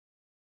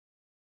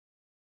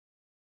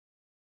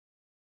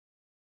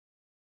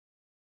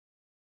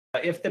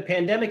If the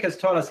pandemic has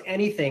taught us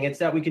anything, it's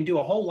that we can do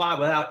a whole lot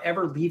without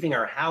ever leaving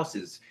our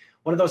houses.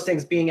 One of those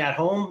things being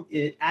at-home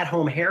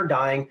hair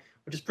dyeing,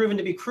 which has proven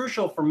to be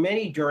crucial for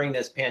many during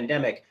this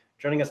pandemic.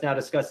 Joining us now to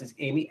discuss is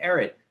Amy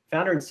Errett,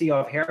 founder and CEO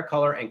of hair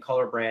color and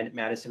color brand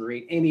Madison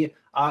Reed. Amy,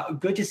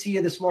 good to see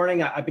you this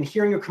morning. I've been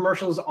hearing your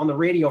commercials on the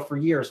radio for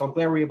years, so I'm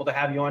glad we're able to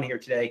have you on here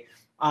today.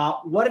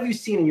 What have you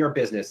seen in your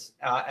business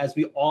as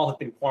we all have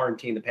been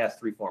quarantined the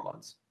past 3-4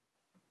 months?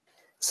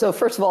 So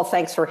first of all,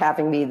 thanks for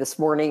having me this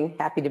morning.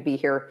 Happy to be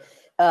here.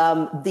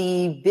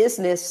 The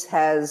business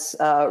has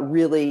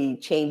really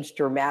changed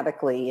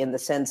dramatically in the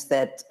sense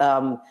that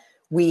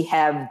we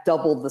have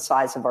doubled the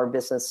size of our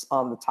business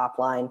on the top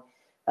line.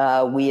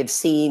 We have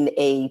seen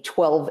a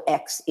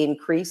 12x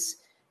increase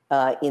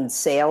in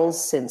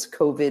sales since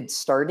COVID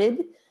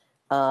started.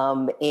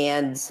 Although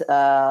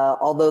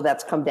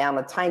that's come down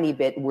a tiny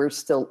bit, we're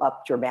still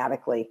up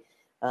dramatically.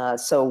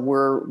 So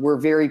we're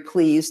very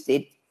pleased.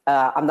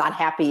 I'm not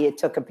happy it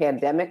took a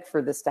pandemic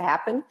for this to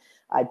happen.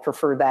 I'd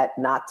prefer that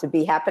not to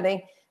be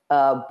happening.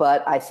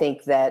 But I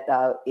think that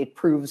it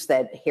proves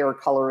that hair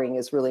coloring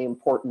is really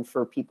important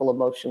for people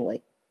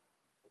emotionally.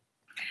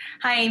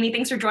 Hi, Amy.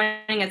 Thanks for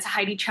joining. It's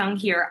Heidi Chung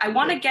here. I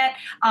want to get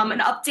an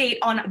update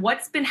on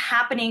what's been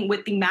happening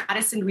with the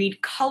Madison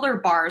Reed color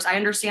bars. I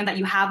understand that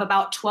you have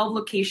about 12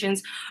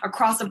 locations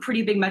across some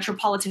pretty big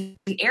metropolitan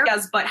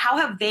areas, but how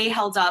have they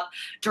held up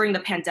during the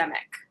pandemic?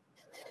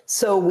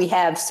 So we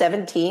have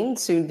 17,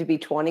 soon to be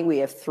 20. We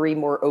have 3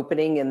 more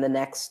opening in the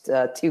next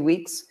 2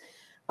 weeks.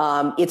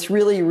 It's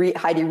really,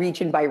 Heidi,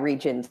 region by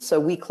region. So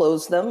we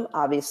closed them,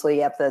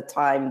 obviously, at the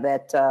time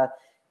that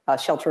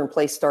shelter in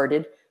place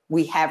started.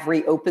 We have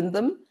reopened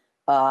them,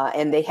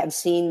 and they have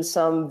seen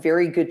some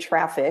very good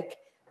traffic.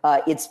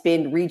 It's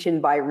been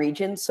region by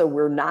region, so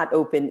we're not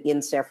open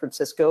in San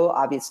Francisco,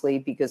 obviously,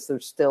 because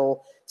there's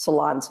still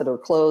salons that are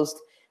closed,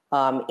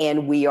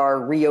 and we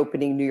are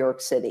reopening New York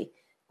City.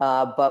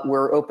 But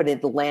we're open in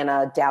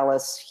Atlanta,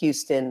 Dallas,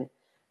 Houston,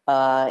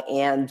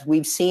 and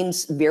we've seen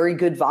very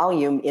good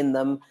volume in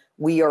them.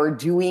 We are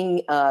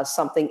doing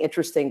something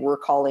interesting. We're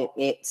calling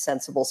it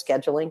sensible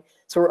scheduling.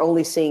 So we're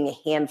only seeing a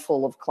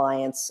handful of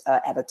clients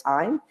at a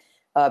time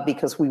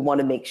because we want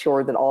to make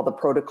sure that all the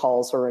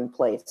protocols are in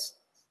place.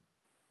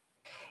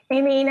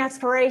 Amy,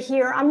 Nesfere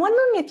here. I'm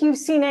wondering if you've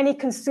seen any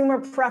consumer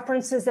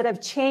preferences that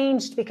have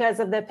changed because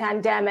of the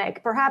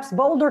pandemic, perhaps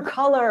bolder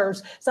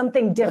colors,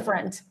 something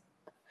different.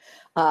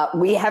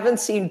 We haven't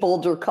seen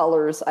bolder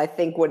colors. I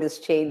think what has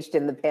changed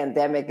in the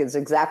pandemic is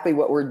exactly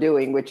what we're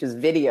doing, which is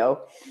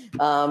video,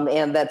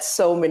 and that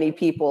so many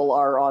people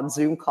are on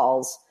Zoom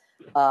calls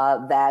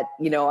that,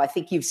 I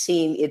think you've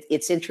seen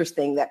it's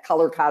interesting that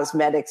color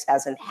cosmetics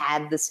hasn't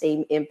had the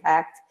same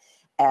impact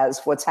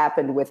as what's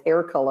happened with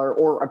hair color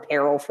or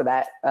apparel for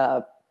that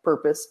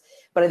purpose.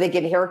 But I think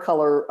in hair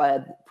color,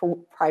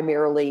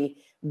 primarily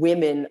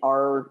women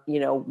are,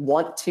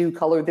 want to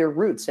color their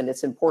roots and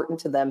it's important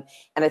to them.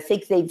 And I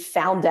think they've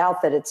found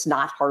out that it's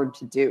not hard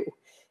to do.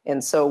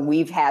 And so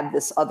we've had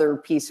this other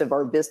piece of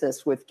our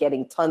business with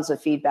getting tons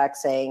of feedback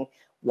saying,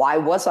 why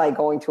was I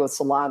going to a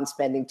salon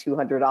spending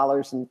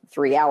 $200 in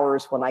 3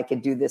 hours when I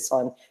could do this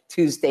on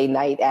Tuesday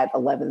night at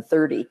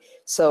 11:30?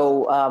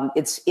 So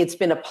it's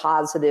been a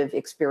positive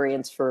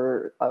experience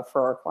for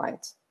our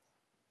clients.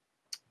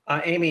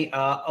 Amy,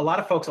 a lot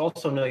of folks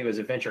also know you as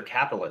a venture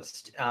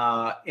capitalist,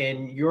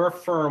 and your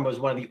firm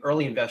was one of the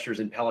early investors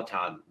in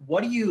Peloton.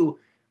 Let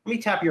me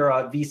tap your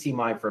VC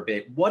mind for a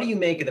bit. What do you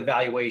make of the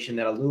valuation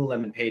that a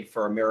Lululemon paid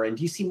for a mirror? And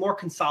do you see more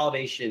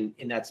consolidation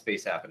in that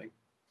space happening?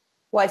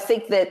 Well, I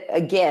think that,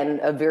 again,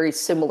 a very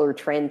similar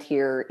trend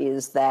here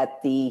is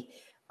that the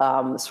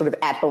sort of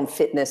at-home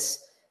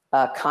fitness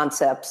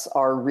concepts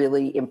are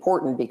really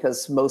important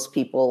because most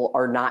people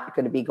are not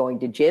going to be going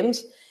to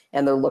gyms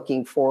and they're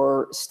looking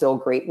for still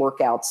great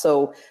workouts.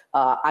 So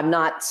I'm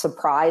not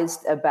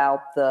surprised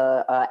about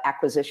the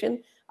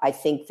acquisition. I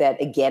think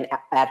that, again,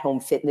 at-home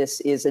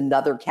fitness is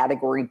another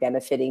category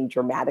benefiting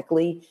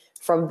dramatically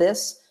from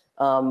this.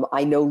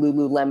 I know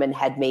Lululemon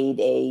had made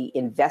an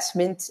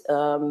investment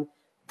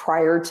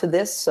prior to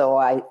this, so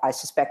I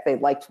suspect they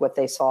liked what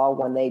they saw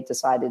when they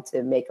decided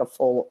to make a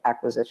full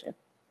acquisition.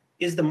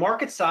 Is the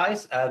market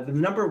size, the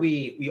number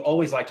we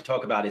always like to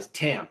talk about is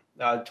TAM,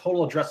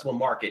 total addressable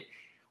market.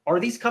 Are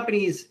these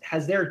companies,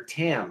 has their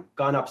TAM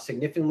gone up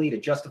significantly to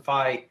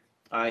justify,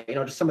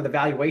 just some of the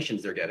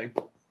valuations they're getting?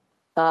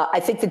 I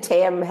think the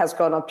TAM has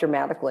gone up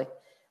dramatically.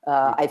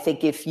 I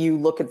think if you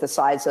look at the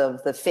size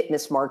of the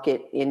fitness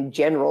market in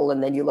general,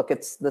 and then you look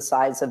at the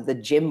size of the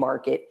gym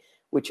market,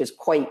 which is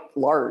quite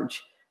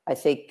large, I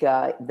think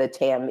the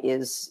TAM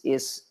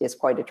is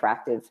quite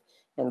attractive.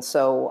 And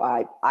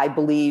so I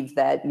believe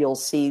that you'll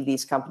see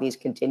these companies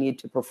continue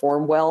to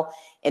perform well.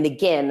 And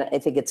again, I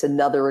think it's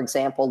another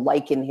example,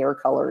 like in hair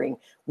coloring,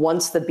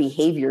 once the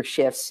behavior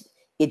shifts,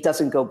 it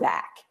doesn't go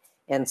back.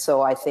 And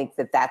so I think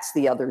that that's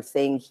the other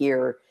thing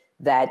here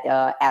that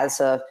as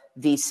a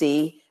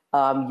VC,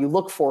 you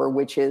look for,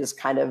 which is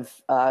kind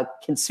of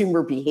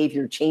consumer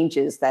behavior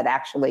changes that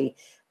actually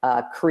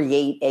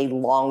create a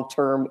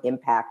long-term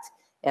impact.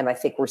 And I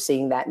think we're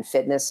seeing that in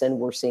fitness, and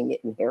we're seeing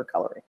it in hair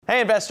coloring. Hey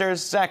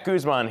investors, Zach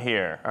Guzman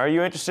here. Are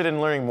you interested in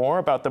learning more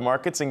about the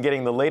markets and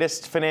getting the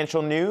latest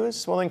financial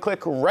news? Well, then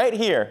click right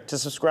here to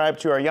subscribe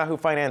to our Yahoo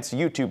Finance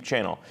YouTube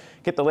channel.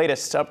 Get the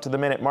latest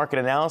up-to-the-minute market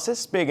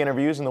analysis, big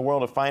interviews in the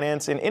world of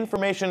finance, and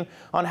information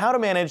on how to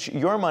manage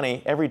your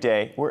money every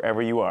day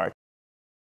wherever you are.